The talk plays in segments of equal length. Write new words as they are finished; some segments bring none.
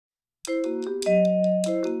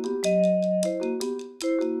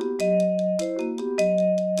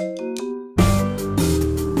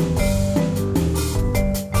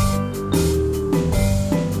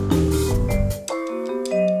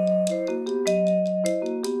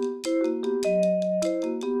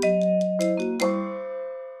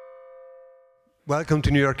Welcome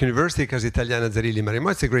to New York University, Casa Italiana,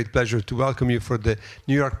 Zerilli-Marimò. It's a great pleasure to welcome you for the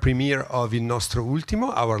New York premiere of Il Nostro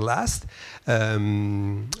Ultimo, our last.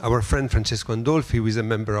 Our friend Francesco Andolfi, who is a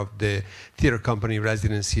member of the theater company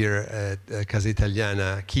residence here at Casa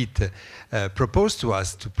Italiana, KIT, proposed to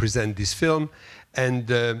us to present this film.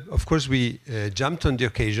 And of course, we jumped on the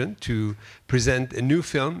occasion to present a new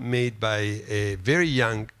film made by a very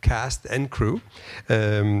young cast and crew.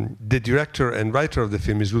 The director and writer of the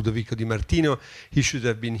film is Ludovico Di Martino. He should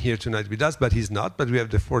have been here tonight with us, but he's not. But we have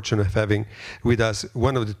the fortune of having with us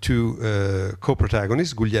one of the two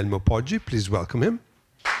co-protagonists, Guglielmo Poggi. Please welcome him.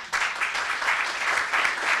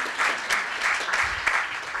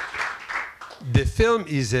 The film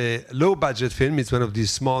is a low-budget film. It's one of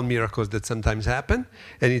these small miracles that sometimes happen,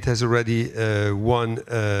 and it has already won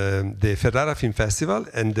the Ferrara Film Festival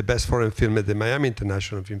and the Best Foreign Film at the Miami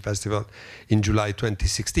International Film Festival in July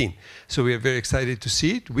 2016. So we are very excited to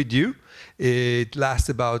see it with you. It lasts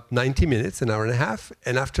about 90 minutes, an hour and a half,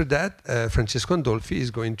 and after that, Francesco Andolfi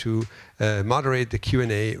is going to moderate the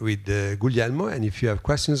Q&A with Guglielmo, and if you have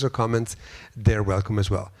questions or comments, they're welcome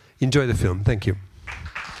as well. Enjoy the film. Thank you.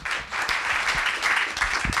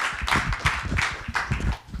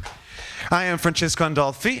 I am Francesco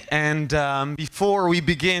Andolfi, and before we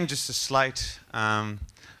begin, just a slight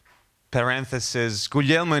parenthesis.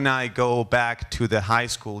 Guglielmo and I go back to the high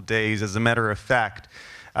school days. As a matter of fact,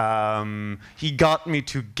 he got me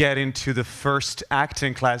to get into the first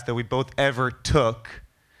acting class that we both ever took.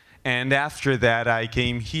 And after that, I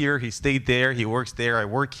came here, he stayed there, he works there, I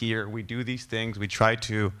work here. We do these things, we try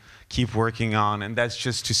to keep working on, and that's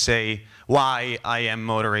just to say why I am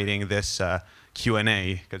moderating this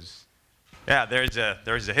Q&A, because yeah, there's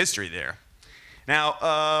a history there. Now,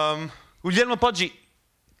 Guglielmo Poggi,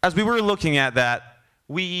 as we were looking at that,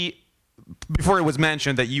 before it was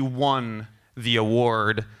mentioned that you won the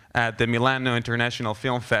award at the Milano International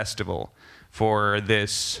Film Festival for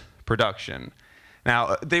this production.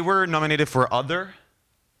 Now, they were nominated for other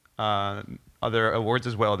awards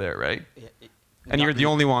as well there, right? And you're the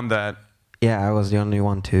only one that... Yeah, I was the only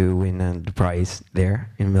one to win the prize there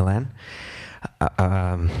in Milan.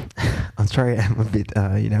 I'm sorry, I'm a bit,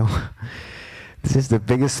 you know, this is the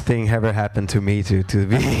biggest thing ever happened to me to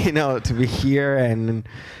be, you know, to be here and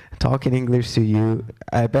talking English to you.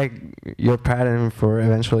 I beg your pardon for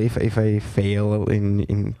eventually if I fail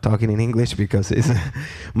in talking in English, because it's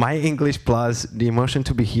my English plus the emotion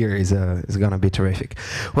to be here is gonna be terrific.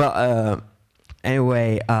 Well,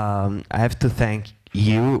 anyway, I have to thank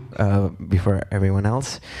you before everyone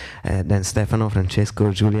else, then Stefano,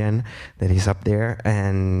 Francesco, Julian, that is up there,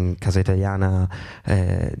 and Casa Italiana,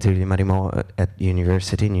 Zerilli-Marimò at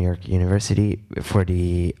University, New York University, for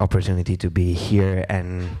the opportunity to be here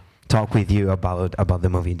and talk with you about the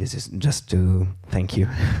movie. This is just to thank you.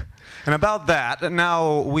 And about that,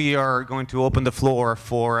 now we are going to open the floor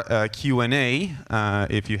for Q&A,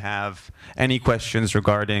 if you have any questions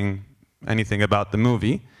regarding anything about the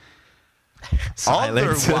movie.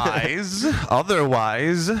 Otherwise,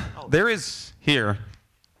 there is here,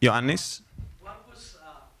 Ioannis.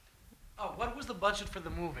 What was the budget for the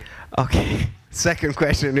movie? Okay, second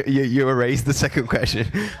question. You erased the second question.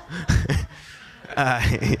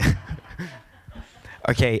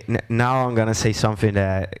 Okay, now I'm gonna say something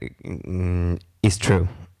that is true.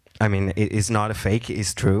 I mean, it's not a fake.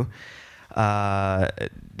 It's true. The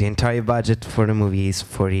entire budget for the movie is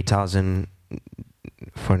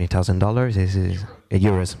 $40,000. This is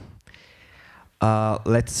euros.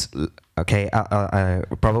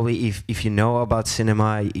 Probably if you know about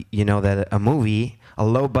cinema, you know that a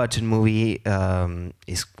low-budget movie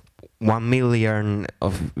is 1 million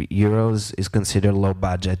euros is considered low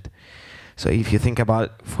budget. So if you think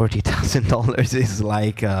about $40,000 is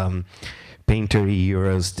like paying 30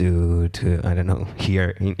 euros to I don't know,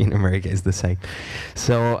 here in America is the same.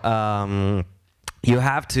 So you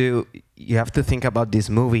have to think about this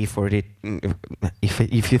movie for the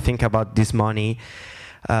if you think about this money,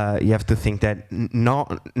 you have to think that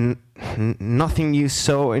nothing you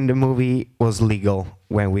saw in the movie was legal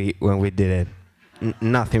when we did it.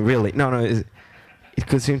 Nothing really. No, it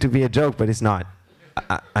could seem to be a joke, but it's not.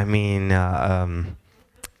 I mean,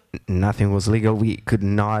 nothing was legal. We could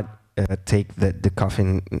not take the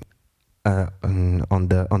coffin on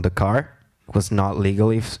the car. It was not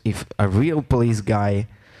legal. If a real police guy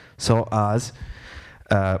saw us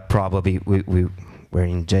probably we were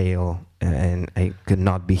in jail and I could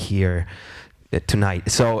not be here tonight.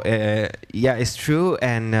 So yeah, it's true,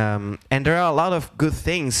 and there are a lot of good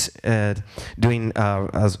things doing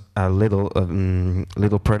as a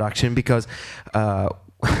little production, because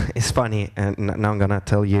it's funny, and now I'm gonna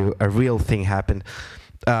tell you a real thing happened.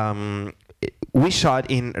 We shot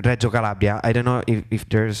in Reggio Calabria. I don't know if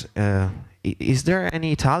there's is there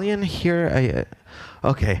any Italian here?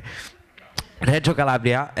 Okay. Reggio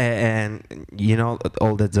Calabria, and you know,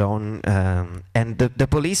 all the zone, and the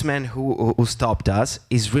policeman who stopped us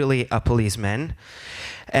is really a policeman,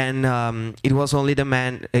 and it was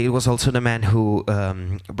also the man who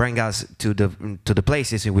brought us to the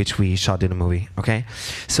places in which we shot in the movie. Okay,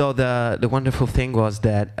 so the wonderful thing was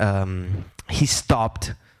that he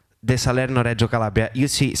stopped the Salerno-Reggio Calabria. You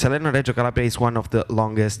see, Salerno-Reggio Calabria is one of the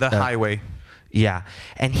longest. The highway. Yeah,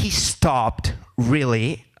 and he stopped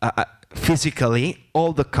really. Physically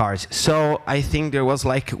all the cars, so I think there was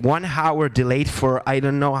like 1 hour delayed for I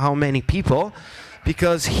don't know how many people,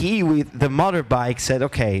 because he with the motorbike said,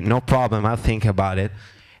 okay, no problem, I'll think about it,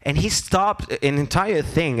 and he stopped an entire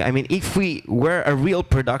thing. I mean, if we were a real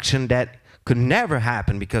production, that could never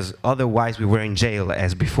happen, because otherwise we were in jail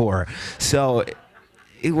as before. So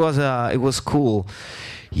it was cool.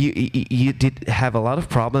 You did have a lot of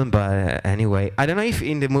problem, but anyway, I don't know if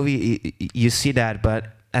in the movie you see that,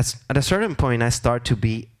 but at a certain point, I start to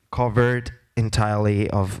be covered entirely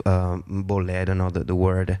of bolle. I don't know the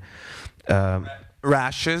word.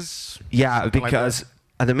 Rashes? Yeah, because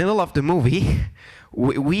at the middle of the movie,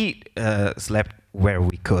 we slept where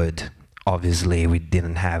we could. Obviously, we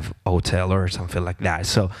didn't have hotel or something like that.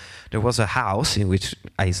 So there was a house in which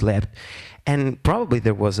I slept, and probably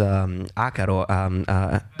there was acaro.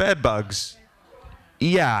 Bed bugs.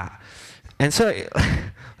 Yeah. And so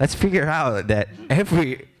let's figure out that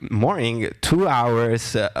every morning, 2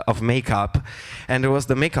 hours of makeup, and there was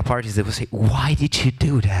the makeup artist that would say, why did you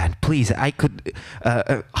do that? Please, I could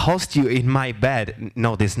host you in my bed.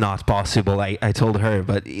 No, this is not possible, I told her.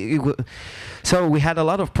 But so we had a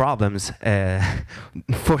lot of problems.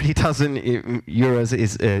 40,000 euros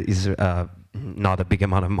is not a big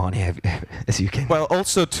amount of money, as you can. Well,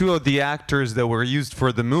 also 2 of the actors that were used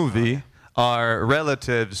for the movie are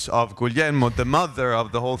relatives of Guglielmo. The mother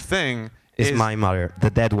of the whole thing is my mother. The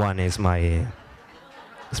dead one is my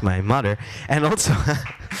mother. And also,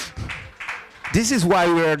 this is why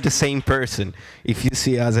we're the same person. If you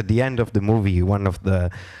see us at the end of the movie, one of the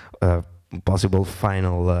possible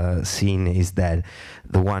final scene is that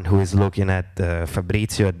the one who is looking at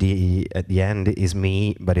Fabrizio at the end is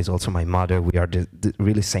me, but it's also my mother. We are the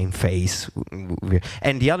really same face.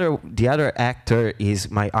 And the other actor is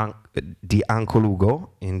the Uncle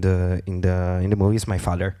Ugo in the movie is my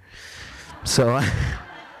father. So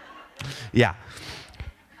yeah,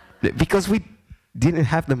 because we didn't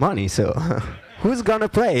have the money, so who's gonna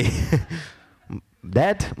play?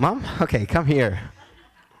 Dad, Mom? Okay, come here.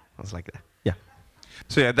 I was like that. Yeah.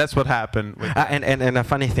 So yeah, that's what happened. And a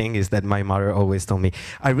funny thing is that my mother always told me,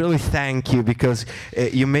 I really thank you, because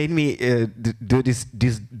you made me do this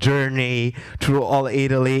journey through all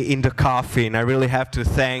Italy in the coffin. I really have to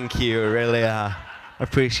thank you. Really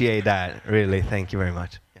appreciate that. Really, thank you very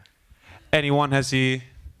much. Yeah. Anyone has he?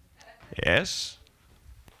 Yes.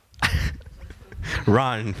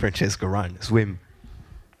 Run, Francesco, run, swim.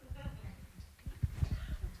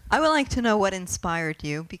 I would like to know what inspired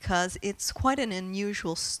you, because it's quite an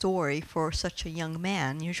unusual story for such a young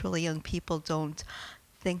man. Usually young people don't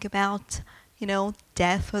think about, you know,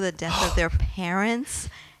 death or the death of their parents,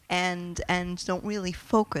 and don't really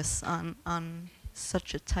focus on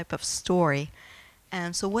such a type of story.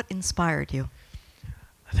 And so what inspired you?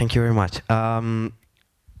 Thank you very much. Well,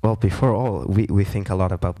 before all, we think a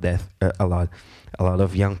lot about death, a lot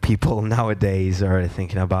of young people nowadays are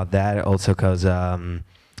thinking about that, also because the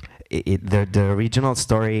original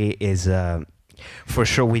story is for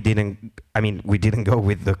sure we didn't go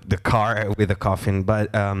with the car with the coffin, but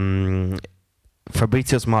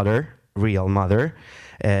Fabrizio's mother, real mother,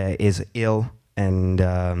 is ill, and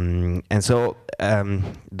so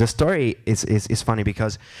the story is funny,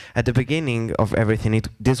 because at the beginning of everything,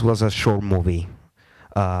 this was a short movie.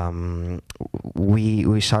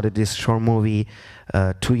 We shot this short movie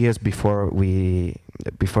 2 years before the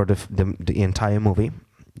entire movie,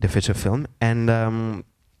 the feature film, and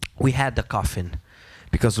we had the coffin.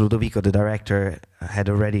 because Ludovico, the director, had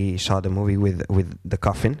already shot a movie with the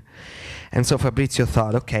coffin. And so Fabrizio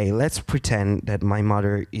thought, okay, let's pretend that my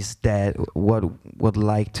mother is dead. What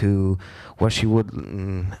she would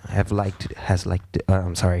have liked, has liked.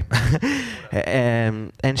 I'm sorry.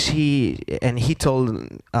 And he told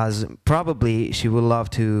us probably she would love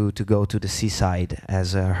to go to the seaside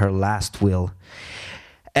as her last will.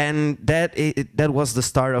 And that was the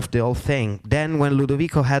start of the whole thing. Then when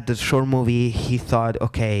Ludovico had the short movie, he thought,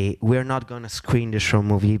 okay, we're not going to screen the short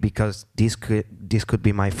movie because this could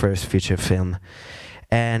be my first feature film.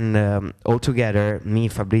 And all together, me,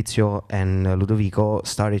 Fabrizio, and Ludovico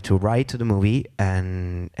started to write the movie,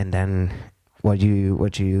 and then what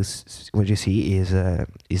you see is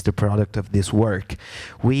the product of this work.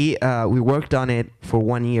 We worked on it for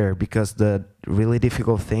 1 year because the really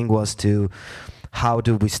difficult thing was to, how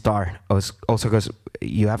do we start? Also because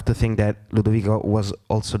you have to think that Ludovico was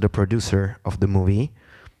also the producer of the movie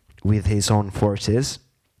with his own forces,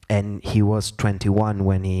 and he was 21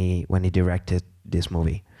 when he directed this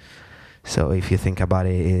movie. So if you think about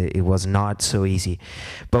it, it was not so easy.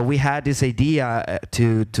 But we had this idea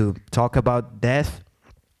to talk about death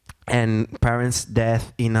and parents'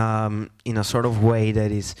 death in a sort of way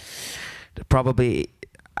that is probably,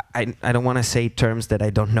 I don't want to say terms that I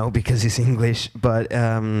don't know because it's English, but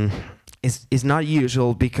it's not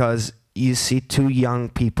usual, because you see two young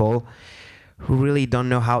people who really don't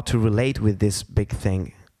know how to relate with this big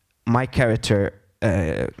thing. My character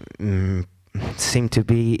seems to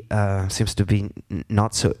be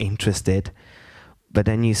not so interested, but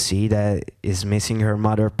then you see that is missing her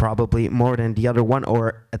mother probably more than the other one,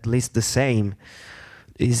 or at least the same.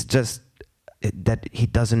 It's just that he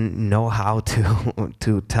doesn't know how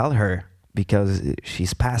to tell her because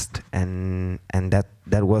she's passed, and that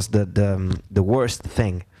was the worst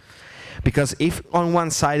thing. Because if on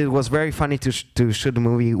one side it was very funny to shoot the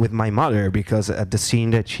movie with my mother, because at the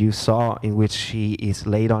scene that you saw in which she is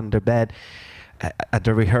laid on the bed at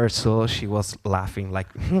the rehearsal, she was laughing like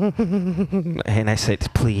and I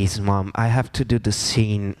said, please mom, I have to do the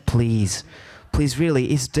scene, please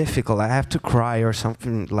really, it's difficult, I have to cry or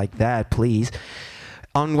something like that, please.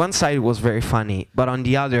 On one side it was very funny, but on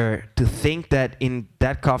the other, to think that in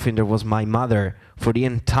that coffin there was my mother for the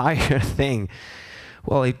entire thing,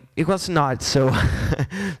 well, it was not so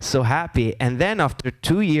so happy. And then after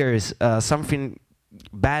 2 years, something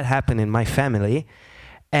bad happened in my family,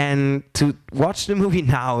 and to watch the movie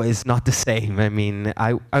now is not the same. I mean,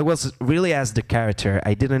 I was really as the character.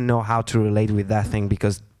 I didn't know how to relate with that thing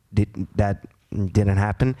because that didn't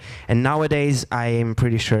happen. And nowadays, I am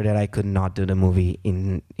pretty sure that I could not do the movie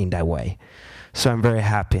in that way. So I'm very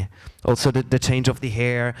happy. Also, the change of the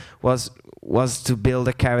hair was to build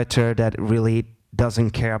a character that really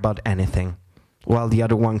doesn't care about anything, while the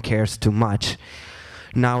other one cares too much.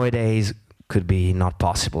 Nowadays, could be not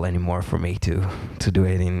possible anymore for me to do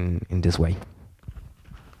it in this way.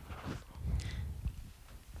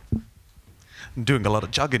 I'm doing a lot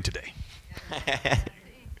of jogging today.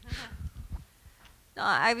 No,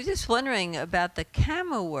 I was just wondering about the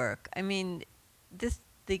camera work. I mean,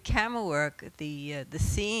 the camera work, the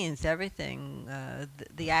scenes, everything,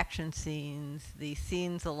 the action scenes, the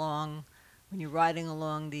scenes along when you're riding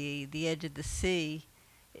along the edge of the sea.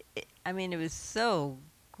 I mean, it was so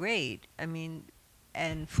great. I mean,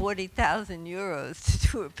 and 40,000 euros to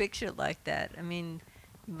do a picture like that. I mean,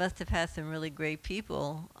 you must have had some really great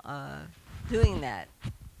people doing that.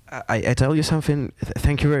 I tell you something.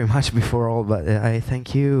 Thank you very much before all, but I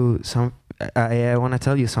thank you I want to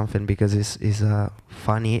tell you something because it's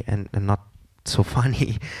funny and not so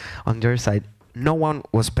funny on their side. No one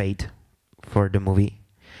was paid for the movie,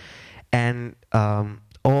 and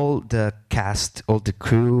all the cast, all the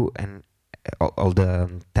crew, and all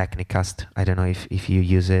the Technicast, I don't know if you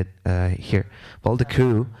use it here, all the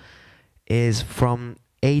crew is from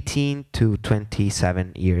 18 to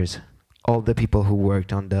 27 years. All the people who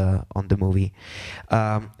worked on the movie.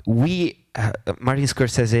 Martin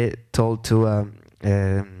Scorsese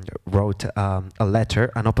wrote a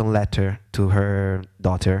letter, an open letter to her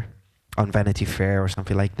daughter on Vanity Fair or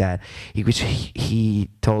something like that, in which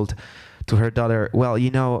he told to her daughter, well,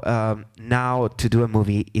 you know, now to do a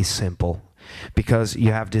movie is simple, because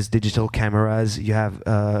you have these digital cameras, you have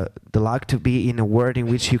the luck to be in a world in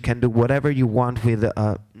which you can do whatever you want with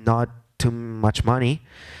not too much money.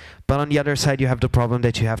 But on the other side, you have the problem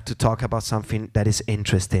that you have to talk about something that is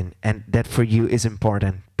interesting, and that for you is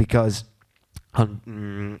important, because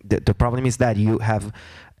the problem is that you have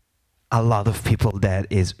a lot of people that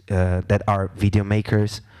are video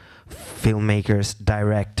makers, filmmakers,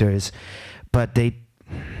 directors, but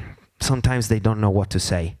sometimes they don't know what to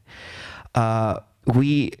say.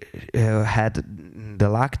 we had the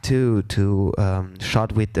luck to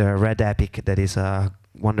shot with the Red Epic, that is a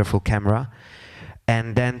wonderful camera,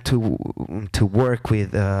 and then to work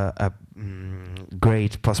with a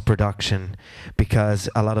great post-production, because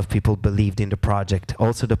a lot of people believed in the project.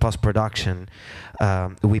 Also the post-production,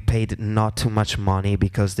 we paid not too much money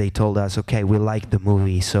because they told us, okay, we like the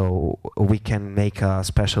movie, so we can make a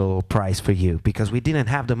special price for you, because we didn't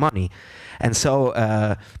have the money. And so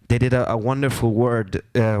they did a wonderful work.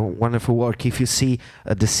 If you see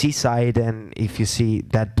the seaside, and if you see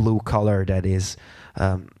that blue color that is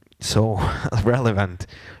so relevant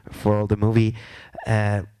for all the movie,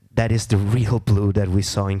 that is the real blue that we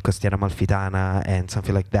saw in Costiera Amalfitana and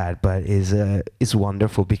something like that. But is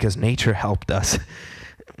wonderful because nature helped us.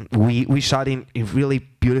 We shot in really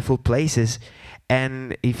beautiful places,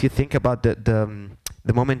 and if you think about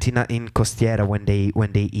the moment in Costiera when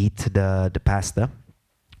they eat the pasta,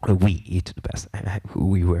 we eat the pasta.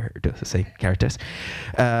 We were the same characters.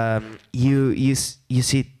 You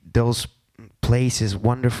see those places,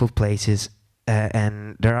 wonderful places,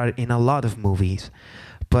 and there are in a lot of movies,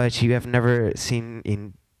 but you have never seen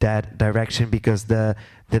in that direction because the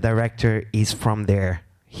director is from there.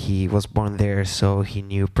 He was born there, so he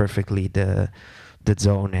knew perfectly the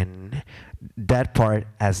zone, and that part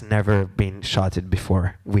has never been shot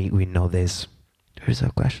before. We know this. There's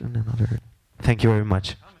a question, another. Thank you very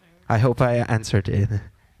much. I hope I answered it.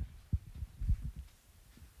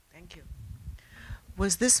 Thank you.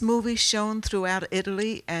 Was this movie shown throughout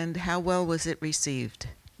Italy, and how well was it received?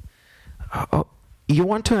 You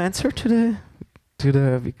want to answer to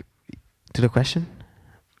the question?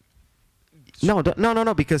 No,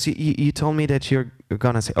 no, because you told me that you're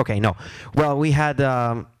gonna say. Okay, no. Well, we had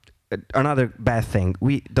another bad thing.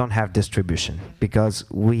 We don't have distribution because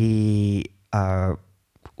we are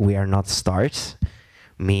not stars.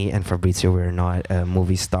 Me and Fabrizio, we're not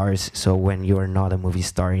movie stars. So when you're not a movie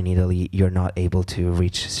star in Italy, you're not able to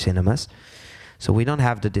reach cinemas. So we don't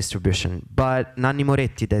have the distribution. But Nanni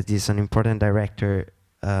Moretti, that is an important director,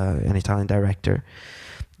 an Italian director,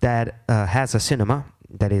 that has a cinema,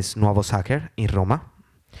 that is Nuovo Sacher in Rome.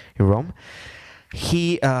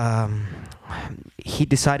 He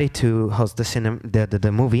decided to host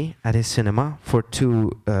the movie at his cinema for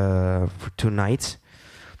two nights,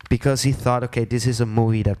 because he thought, okay, this is a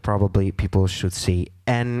movie that probably people should see.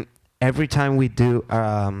 And every time we do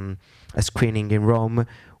a screening in Rome,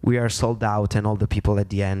 we are sold out, and all the people at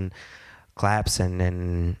the end claps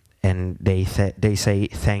and they say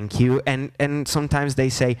thank you, and sometimes they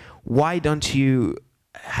say, why don't you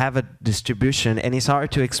have a distribution? And it's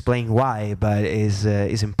hard to explain why, but is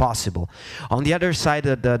impossible. On the other side,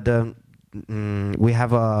 we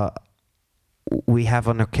have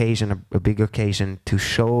an occasion, a big occasion, to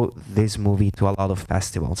show this movie to a lot of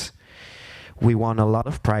festivals. We won a lot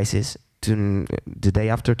of prizes. The day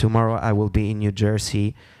after tomorrow, I will be in New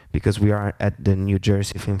Jersey, because we are at the New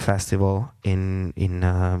Jersey Film Festival on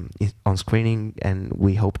screening, and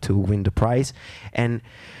we hope to win the prize. And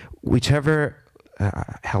whichever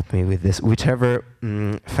help me with this, whichever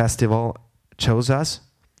festival chose us,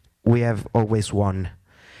 we have always won.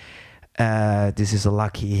 This is a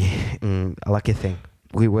lucky thing.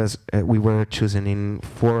 We were chosen in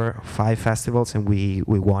 4 or 5 festivals, and we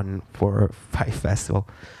won 4 or 5 festivals.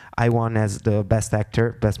 I won as the best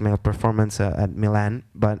actor, best male performance at Milan,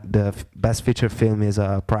 but the best feature film is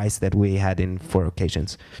a prize that we had in 4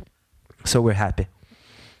 occasions. So we're happy,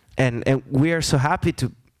 and we are so happy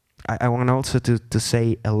to. I want also to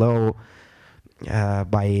say hello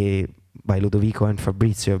by Ludovico and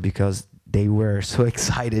Fabrizio, because they were so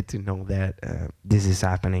excited to know that this is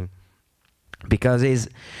happening. Because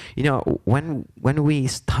when we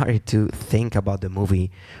started to think about the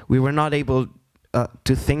movie, we were not able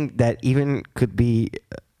to think that even could be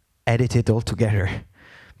edited altogether,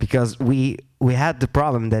 because we had the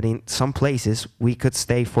problem that in some places we could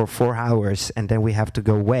stay for 4 hours and then we have to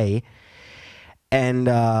go away, and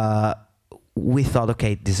we thought,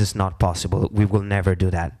 okay, this is not possible. We will never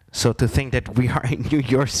do that. So to think that we are in New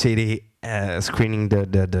York City screening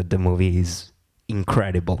the movie is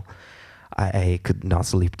incredible. I could not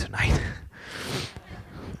sleep tonight.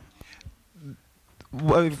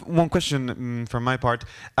 One question from my part.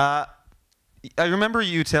 I remember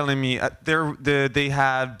you telling me they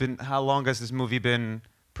had been. How long has this movie been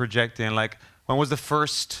projecting? Like, when was the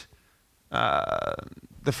first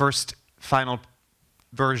final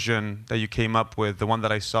version that you came up with? The one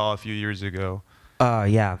that I saw a few years ago.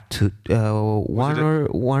 Yeah,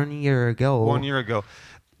 1 year ago. 1 year ago.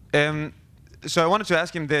 So I wanted to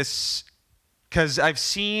ask him this, because I've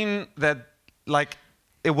seen that, like,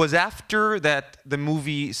 it was after that the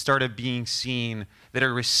movie started being seen that it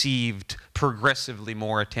received progressively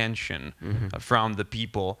more attention from the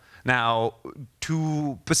people. Now,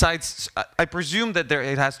 besides, I presume that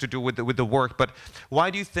it has to do with the work, but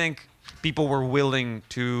why do you think people were willing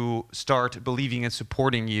to start believing and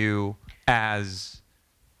supporting you as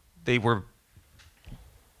they were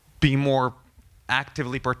being more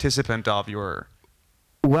actively participant of your...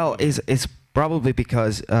 Well, it's probably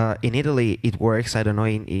because in Italy it works. I don't know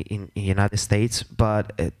in United States,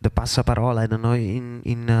 but the passaparola, I don't know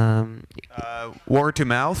in word to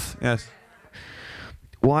mouth. Yes.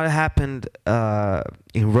 What happened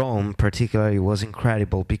in Rome, particularly, was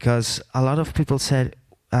incredible because a lot of people said,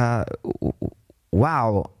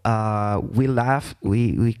 "Wow, we laughed,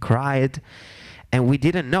 we cried, and we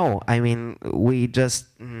didn't know." I mean, we just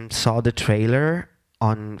saw the trailer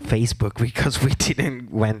on Facebook because we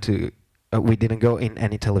didn't go in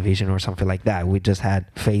any television or something like that. We just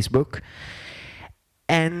had Facebook.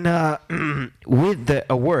 And with the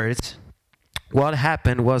awards, what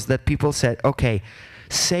happened was that people said, okay,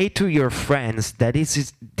 say to your friends that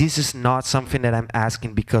this is not something that I'm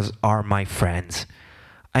asking because are my friends.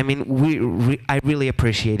 I mean, I really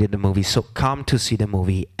appreciated the movie, so come to see the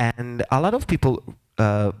movie. And a lot of people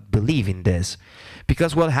believe in this.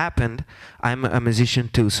 Because what happened, I'm a musician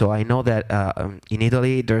too, so I know that in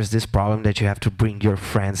Italy there's this problem that you have to bring your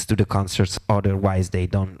friends to the concerts, otherwise they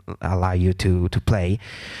don't allow you to play.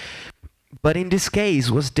 But in this case,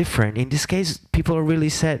 it was different. In this case, people really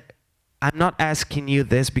said, I'm not asking you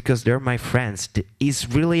this because they're my friends. It's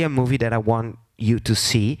really a movie that I want you to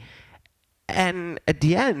see. And at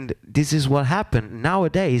the end, this is what happened.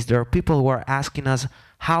 Nowadays, there are people who are asking us,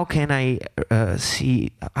 how can I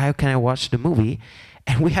watch the movie?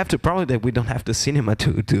 And we have the problem that we don't have the cinema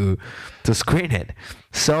to screen it.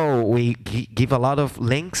 So we give a lot of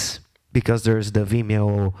links because there's the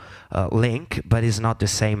Vimeo link, but it's not the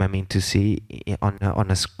same. I mean, to see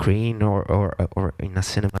on a screen or in a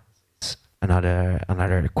cinema, it's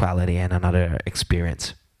another quality and another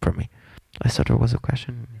experience for me. I thought there was a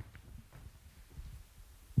question.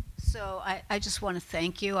 So I just want to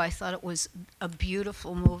thank you. I thought it was a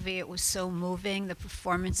beautiful movie. It was so moving. The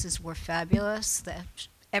performances were fabulous.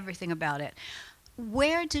 Everything about it.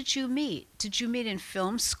 Where did you meet? Did you meet in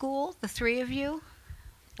film school, the three of you?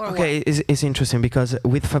 Or okay, it's interesting because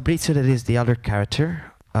with Fabrizio, that is the other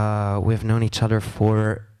character, we've known each other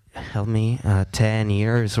for, help me, 10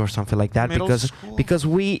 years or something like that. Because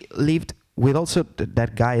we lived with also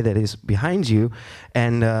that guy that is behind you,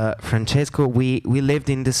 and Francesco, we lived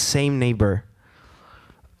in the same neighborhood.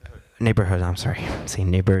 I'm sorry, saying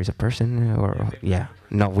neighbor is a person, or yeah.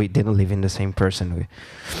 No, we didn't live in the same person.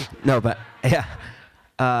 No, but yeah.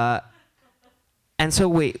 And so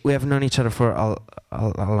we have known each other for a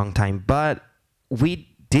long time, but we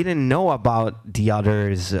didn't know about the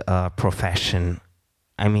other's profession.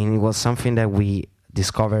 I mean, it was something that we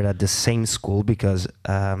discovered at the same school because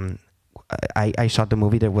I shot the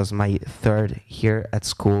movie that was my third year at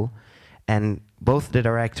school, and both the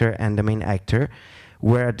director and the main actor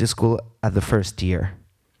were at the school at the first year.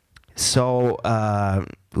 So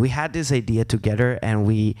we had this idea together, and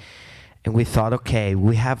we thought, okay,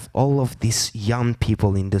 we have all of these young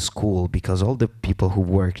people in the school because all the people who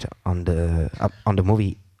worked on the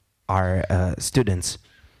movie are students.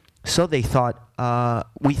 So we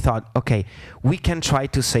thought, okay, we can try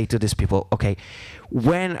to say to these people, okay,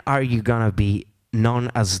 when are you gonna be known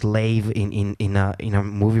as slave in a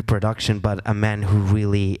movie production, but a man who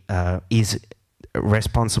really is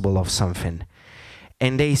responsible of something?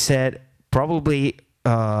 And they said probably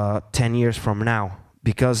 10 years from now,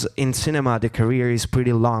 because in cinema the career is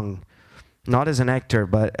pretty long, not as an actor,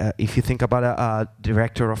 but if you think about a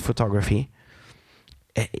director of photography,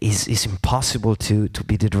 it's impossible to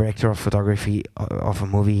be the director of photography of a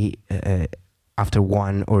movie after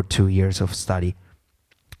 1 or 2 years of study.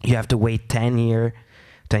 You have to wait 10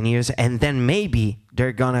 years, and then maybe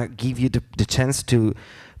they're gonna give you the chance to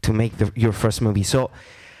make your first movie. So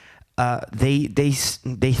they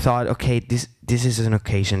thought, okay, this is an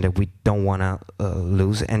occasion that we don't wanna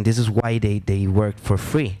lose, and this is why they worked for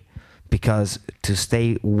free. Because to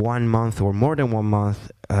stay 1 month or more than 1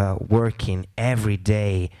 month working every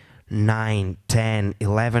day, 9, 10,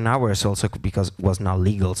 11 hours, also because it was not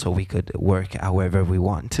legal, so we could work however we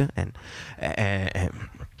want.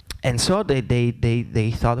 And so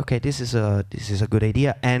they thought, okay, this is a good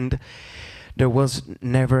idea. And there was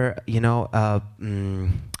never, a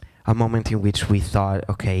moment in which we thought,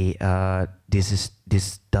 okay, this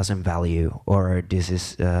doesn't value, or this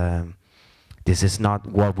is this is not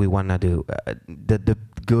what we want to do. The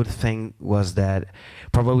good thing was that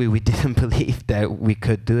probably we didn't believe that we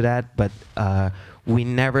could do that, but we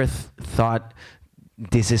never thought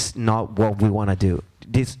this is not what we want to do.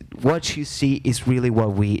 This, what you see is really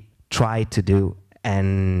what we try to do,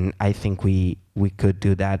 and I think we could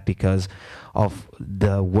do that because of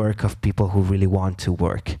the work of people who really want to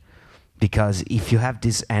work. Because if you have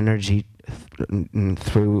this energy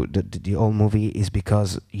through the whole movie, is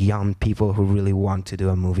because young people who really want to do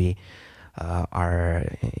a movie are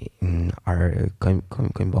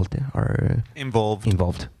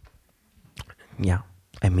involved. Yeah,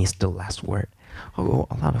 I missed the last word. Oh,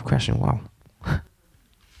 a lot of questions. Wow.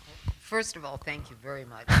 First of all, thank you very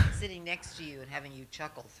much. Sitting next to you and having you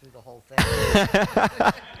chuckle through the whole thing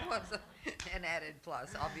was an added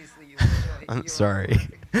plus. Obviously, you enjoyed. I'm sorry.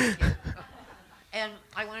 And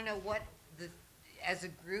I want to know what, as a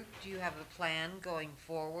group, do you have a plan going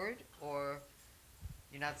forward, or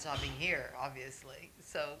you're not stopping here, obviously?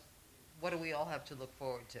 So, what do we all have to look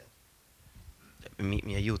forward to? Mi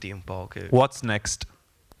aiuti un po'. What's next?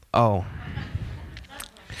 Oh.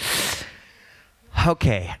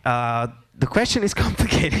 Okay. The question is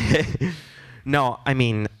complicated. No, I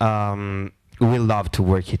mean, we love to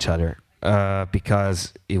work each other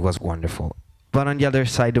because it was wonderful. But on the other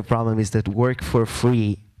side, the problem is that work for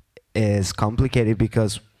free is complicated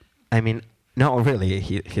because, I mean, no, really,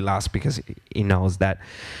 he laughs because he knows that.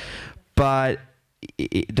 But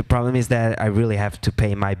the problem is that I really have to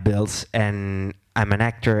pay my bills, and I'm an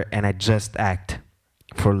actor, and I just act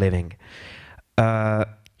for a living.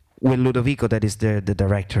 With Ludovico, that is the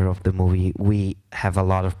director of the movie, we have a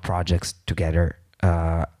lot of projects together.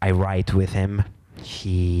 I write with him.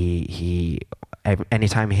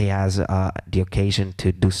 Anytime he has the occasion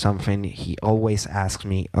to do something, he always asks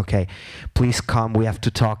me, okay, please come, we have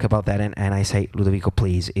to talk about that. And I say, Ludovico,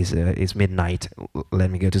 please, it's midnight,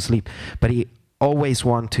 let me go to sleep. But he always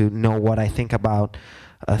wants to know what I think about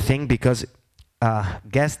a thing, because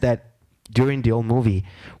guess that during the whole movie,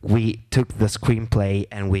 we took the screenplay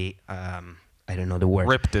and we, I don't know the word.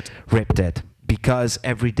 Ripped it. Because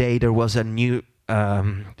every day there was a new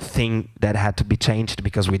thing that had to be changed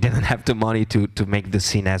because we didn't have the money to make the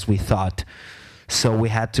scene as we thought. So we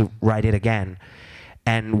had to write it again.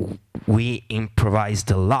 And we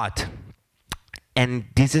improvised a lot. And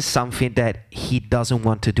this is something that he doesn't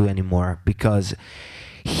want to do anymore, because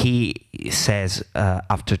he says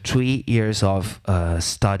after 3 years of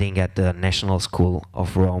studying at the National School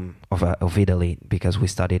of Rome, of Italy, because we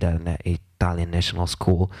studied at an Italian national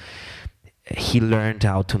school, he learned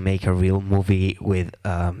how to make a real movie with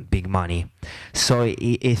big money. So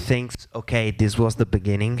he thinks, okay, this was the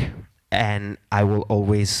beginning, and I will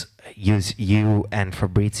always use you and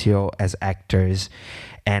Fabrizio as actors,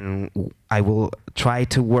 and I will try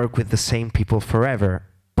to work with the same people forever.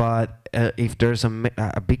 But if there's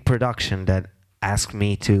a big production that asks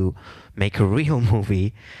me to make a real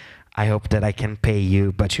movie, I hope that I can pay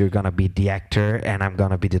you, but you're gonna be the actor and I'm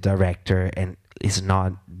gonna be the director, and it's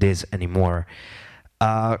not this anymore.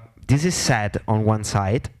 This is sad on one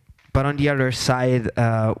side, but on the other side,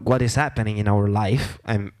 what is happening in our life,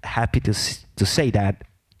 I'm happy to say that,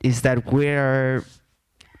 is that we're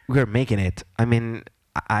making it. I mean,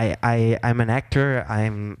 I'm an actor.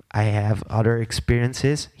 I have other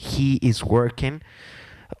experiences. He is working.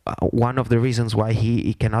 One of the reasons why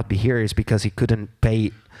he cannot be here is because he couldn't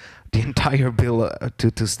pay the entire bill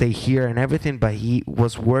to stay here and everything. But he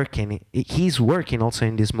was working. He's working also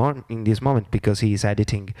in this moment because he is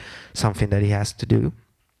editing something that he has to do.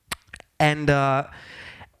 And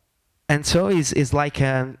so it's like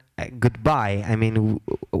a goodbye. I mean,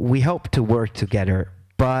 we hope to work together,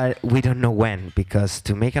 but we don't know when, because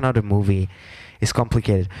to make another movie is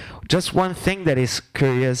complicated. Just one thing that is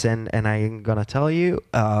curious, and I'm gonna tell you,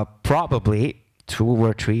 probably 2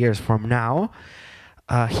 or 3 years from now,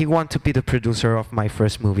 he wants to be the producer of my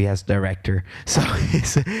first movie as director. So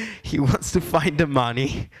he wants to find the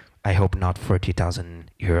money. I hope not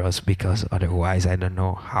 40,000 euros, because otherwise I don't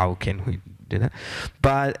know how can we do that.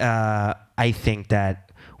 But I think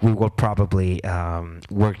that we will probably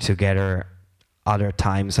work together other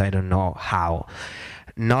times. I don't know how.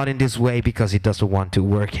 Not in this way, because he doesn't want to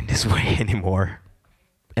work in this way anymore.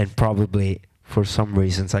 And probably for some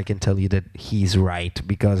reasons I can tell you that he's right,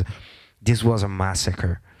 because this was a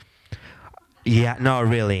massacre. Yeah, no,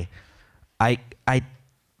 really. I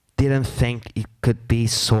didn't think it could be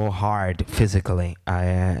so hard physically.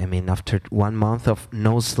 I mean, after 1 month of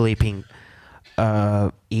no sleeping,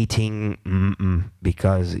 eating,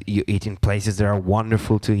 because you eat in places that are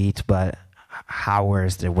wonderful to eat, but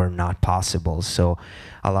hours that were not possible. So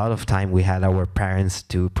a lot of time we had our parents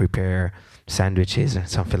to prepare sandwiches and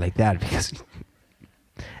something like that, because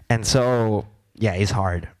and so yeah, it's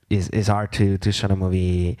hard. It's hard to shoot a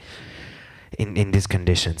movie in these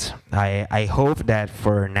conditions. I hope that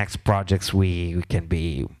for next projects we can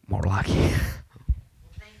be more lucky.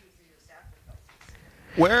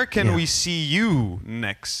 Where can we see you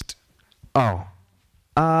next? Oh,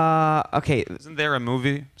 okay. Isn't there a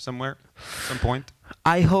movie somewhere, at some point?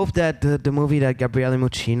 I hope that the movie that Gabriele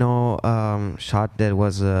shot, that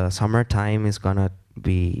was Summertime, is gonna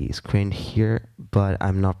be screened here, but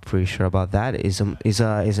I'm not pretty sure about that. Is an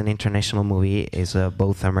international movie. Is a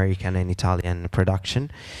both American and Italian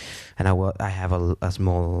production, and I have a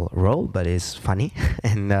small role, but it's funny.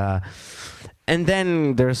 And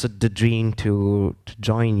then there's the dream to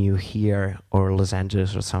join you here or Los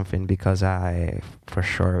Angeles or something, because for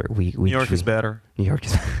sure we New York is better. New York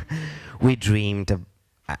is we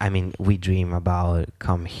dream about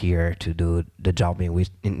come here to do the job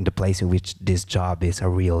in the place in which this job is a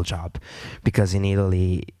real job, because in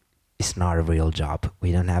Italy it's not a real job.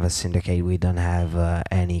 We don't have a syndicate. We don't have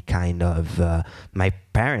any kind of. My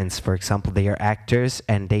parents, for example, they are actors,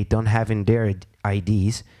 and they don't have in their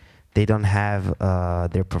IDs. They don't have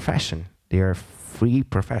their profession. They are free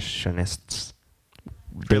professionists.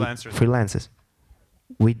 Freelancers.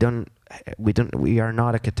 We are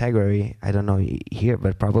not a category. I don't know here,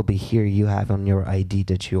 but probably here you have on your ID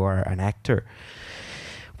that you are an actor.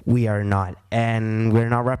 We are not, and we're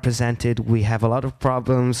not represented. We have a lot of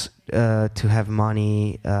problems to have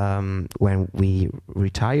money when we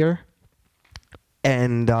retire,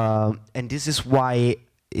 and this is why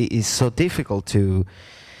it is so difficult to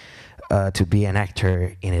be an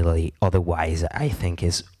actor in Italy. Otherwise, I think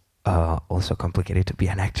it's also complicated to be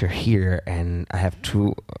an actor here. And I have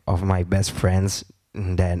two of my best friends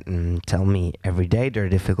that tell me every day their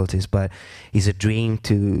difficulties, but it's a dream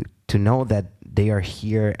to know that they are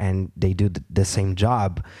here and they do the same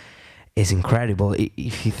job. Is incredible.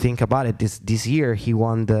 If you think about it, this year he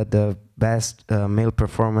won the best male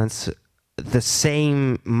performance. The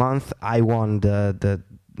same month I won the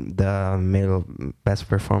male best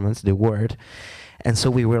performance, the award, and so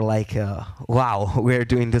we were like, wow, we're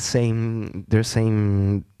doing the same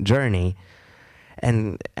journey,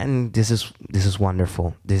 and this is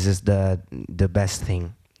wonderful. This is the best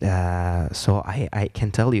thing. So I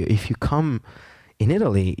can tell you, if you come in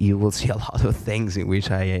Italy, you will see a lot of things in which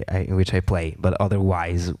I play, but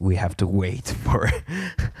otherwise we have to wait for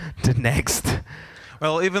the next.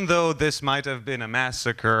 Well, even though this might have been a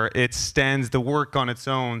massacre, the work on its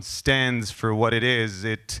own stands for what it is.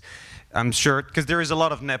 I'm sure, because there is a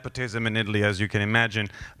lot of nepotism in Italy, as you can imagine,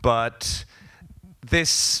 but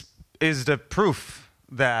this is the proof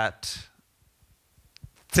that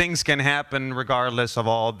things can happen regardless of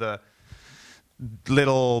all the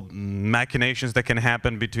little machinations that can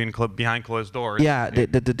happen behind closed doors. Yeah,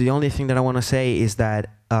 the only thing that I want to say is that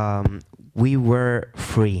we were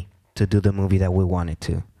free to do the movie that we wanted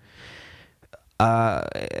to.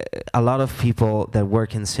 A lot of people that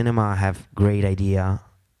work in cinema have great ideas,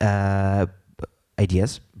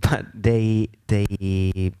 but they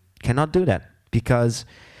cannot do that, because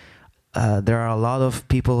there are a lot of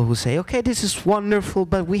people who say, okay, this is wonderful,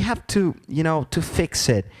 but we have to fix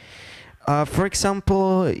it. For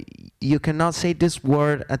example, you cannot say this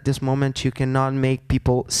word at this moment. You cannot make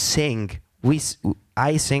people sing.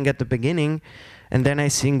 I sing at the beginning, and then I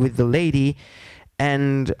sing with the lady,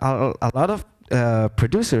 and a lot of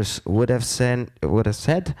producers would have said,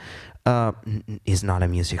 it's not a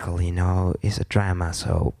musical, it's a drama.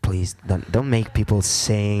 So please don't make people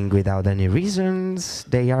sing without any reasons.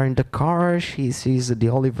 They are in the car. She's the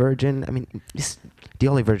Holy Virgin. I mean, the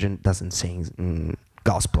Holy Virgin doesn't sing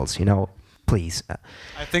gospels, Please.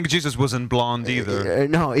 I think Jesus wasn't blonde either.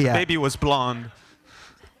 No, yeah. The baby was blonde.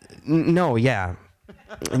 No, yeah.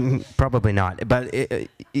 Probably not, but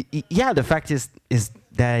yeah, the fact is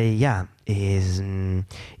that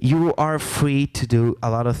you are free to do a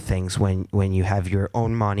lot of things when you have your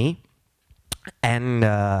own money, and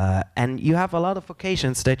you have a lot of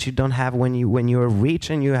occasions that you don't have when you're rich,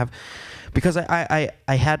 and you have, because I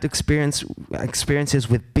had experiences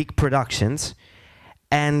with big productions,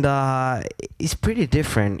 and it's pretty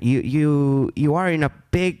different. You are in a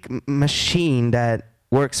big machine that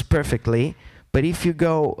works perfectly. But if you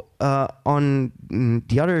go on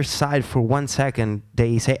the other side for 1 second,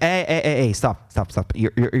 they say, hey, stop.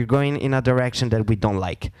 You're going in a direction that we don't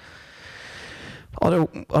like.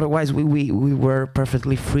 Otherwise, we were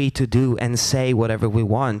perfectly free to do and say whatever we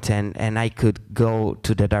want. And I could go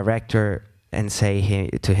to the director and say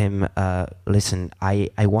to him, listen, I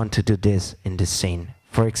want to do this in this scene.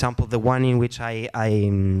 For example, the one in which I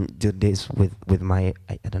do this with my,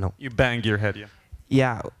 I don't know. You banged your head, yeah.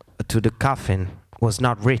 Yeah, to the coffin was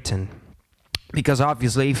not written. Because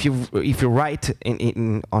obviously, if you write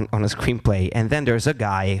on a screenplay, and then there's a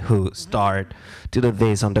guy who start to do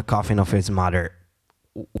this on the coffin of his mother,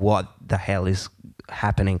 what the hell is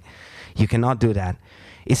happening? You cannot do that.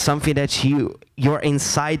 It's something that you're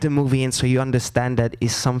inside the movie, and so you understand that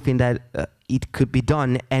it's something that it could be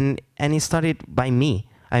done. And it started by me.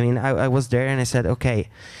 I mean, I was there, and I said, okay,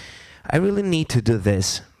 I really need to do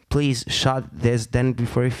this. Please shot this. Then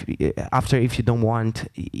after, if you don't want,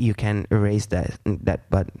 you can erase that.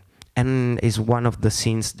 But and it's one of the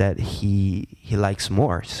scenes that he likes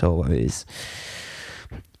more. So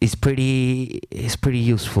it's pretty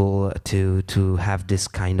useful to have this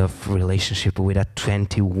kind of relationship with a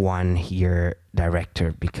 21-year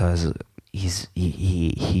director, because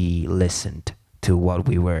he listened to what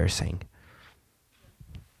we were saying.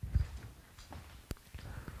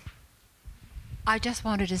 I just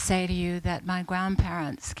wanted to say to you that my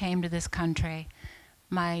grandparents came to this country.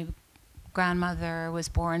 My grandmother was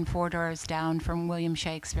born 4 doors down from William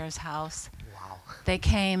Shakespeare's house. Wow. They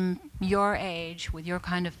came your age with your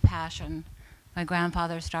kind of passion. My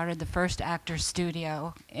grandfather started the first actor's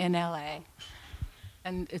studio in LA.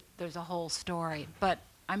 And there's a whole story. But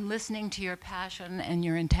I'm listening to your passion and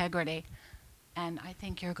your integrity, and I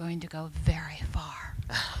think you're going to go very far.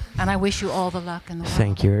 And I wish you all the luck in the world.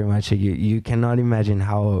 Thank you very much. You cannot imagine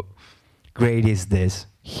how great is this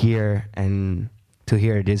here, and to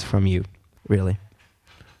hear this from you. Really,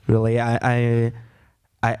 I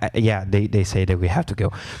yeah. They say that we have to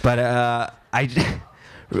go, but I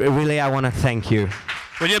want to thank you.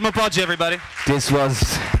 Guglielmo Poggi, everybody. This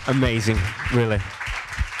was amazing, really.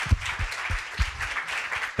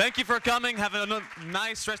 Thank you for coming. Have a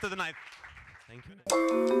nice rest of the night. Thank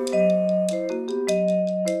you.